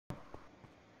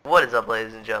What is up,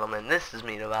 ladies and gentlemen? This is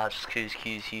me, pbox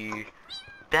here,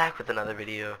 back with another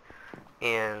video,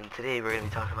 and today we're going to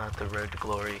be talking about the road to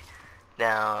glory.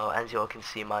 Now, as you all can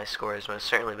see, my score has most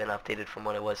certainly been updated from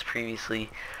what it was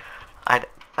previously. I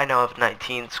now have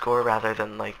 19 score rather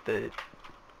than like the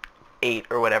 8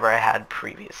 or whatever I had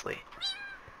previously.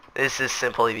 This is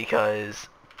simply because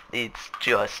it's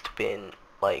just been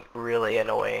like really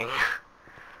annoying.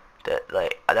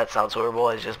 That sounds horrible.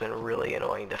 It's just been really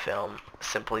annoying to film,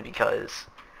 simply because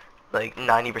like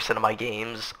 90% of my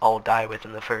games all die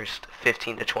within the first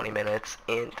 15 to 20 minutes,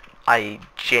 and I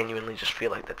genuinely just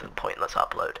feel like that's a pointless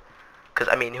upload. Because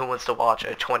I mean, who wants to watch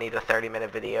a 20 to 30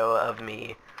 minute video of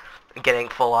me getting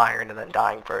full iron and then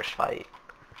dying first fight?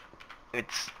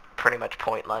 It's pretty much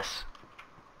pointless,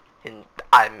 and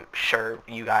I'm sure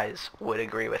you guys would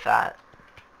agree with that.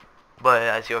 But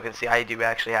as you can see, I do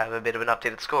actually have a bit of an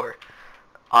updated score.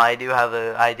 I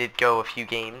did go a few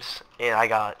games, and I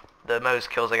got, the most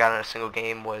kills I got in a single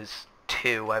game was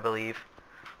 2, I believe.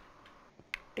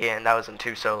 And that was in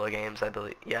 2 solo games, I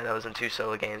believe. Yeah, that was in 2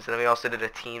 solo games. And then we also did a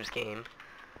teams game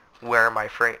where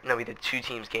we did 2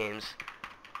 teams games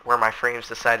where my frames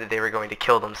decided they were going to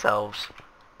kill themselves.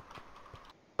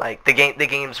 Like, the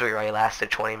games really lasted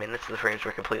 20 minutes, the frames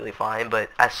were completely fine, but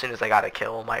as soon as I got a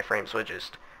kill, my frames would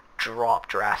just drop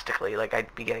drastically. Like,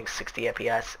 I'd be getting 60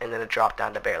 FPS, and then it dropped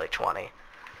down to barely 20.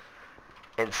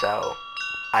 And so,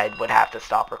 I would have to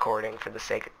stop recording for the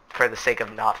sake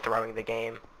of not throwing the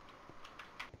game.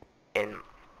 And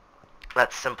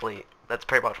that's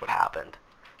pretty much what happened.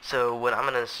 So, I'm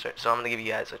gonna give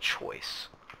you guys a choice.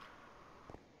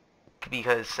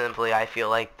 Because simply I feel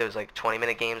like those like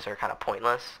 20-minute games are kind of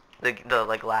pointless. The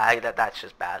like lag, that's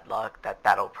just bad luck.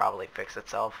 That'll probably fix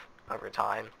itself over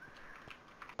time.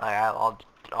 I'll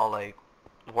like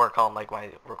work on like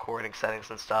my recording settings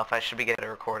and stuff. I should be getting a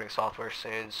recording software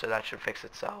soon, so that should fix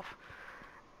itself.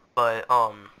 But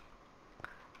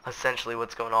essentially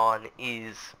what's going on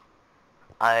is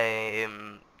I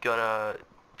am gonna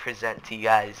present to you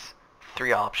guys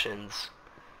 3 options.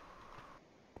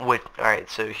 Alright,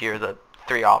 so here are the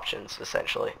 3 options,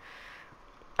 essentially.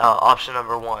 Option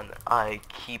number 1, I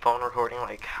keep on recording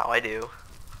like how I do,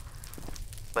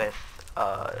 with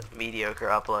mediocre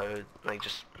upload, like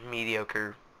just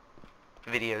mediocre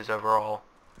videos overall,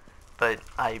 but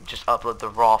I just upload the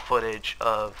raw footage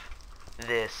of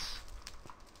this,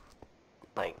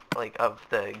 like of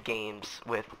the games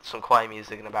with some quiet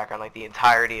music in the background, like the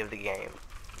entirety of the game.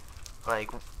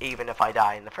 Like, even if I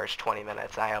die in the first 20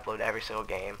 minutes, I upload every single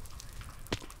game.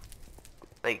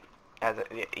 Like,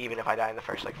 even if I die in the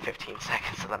first, like, 15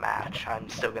 seconds of the match, I'm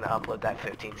still gonna upload that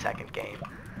 15-second game.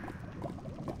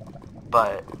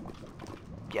 But,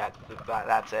 yeah,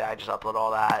 that's it. I just upload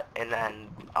all that. And then,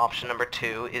 option number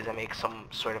 2 is I make some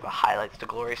sort of a highlights to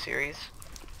glory series,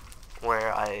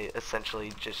 where I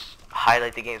essentially just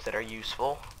highlight the games that are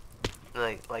useful.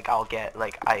 Like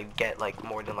I get like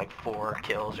more than like 4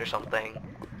 kills or something,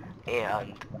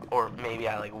 or maybe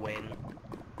I like win.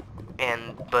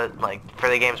 But like for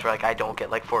the games where like I don't get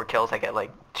like 4 kills, I get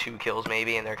like 2 kills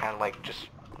maybe, and they're kind of like just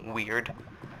weird,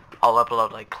 I'll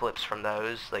upload like clips from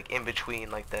those like in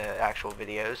between like the actual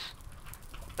videos.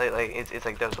 Like it's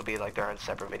like those will be like their own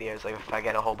separate videos. Like if I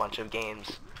get a whole bunch of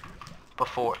games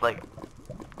before, like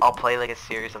I'll play like a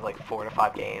series of like 4 to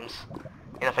 5 games,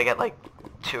 and if I get like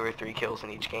 2 or 3 kills in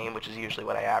each game, which is usually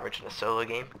what I average in a solo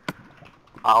game,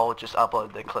 I'll just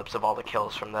upload the clips of all the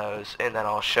kills from those, and then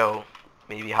I'll show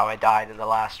maybe how I died in the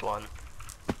last one.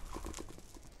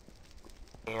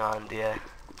 And yeah,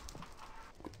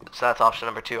 so that's option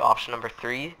number 2. Option number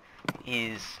 3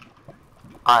 is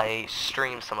I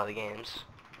stream some of the games,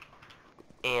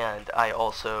 and I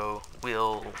also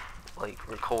will like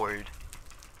record,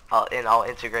 and I'll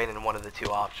integrate in one of the 2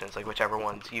 options, like whichever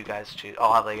ones you guys choose.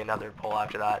 I'll have like another poll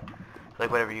after that,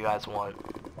 like whatever you guys want.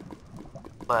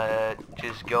 But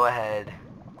just go ahead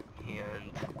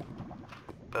and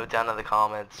vote down in the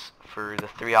comments for the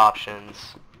 3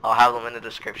 options. I'll have them in the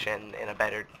description in a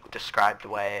better described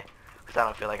way, because I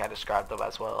don't feel like I described them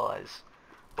as well as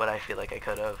what I feel like I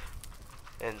could have.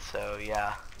 And so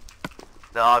yeah,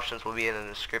 the options will be in the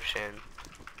description.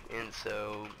 And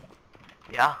so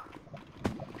yeah,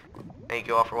 thank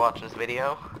you all for watching this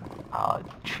video.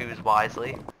 Choose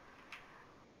wisely,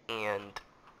 and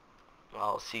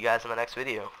I'll see you guys in the next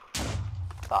video.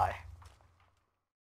 Bye.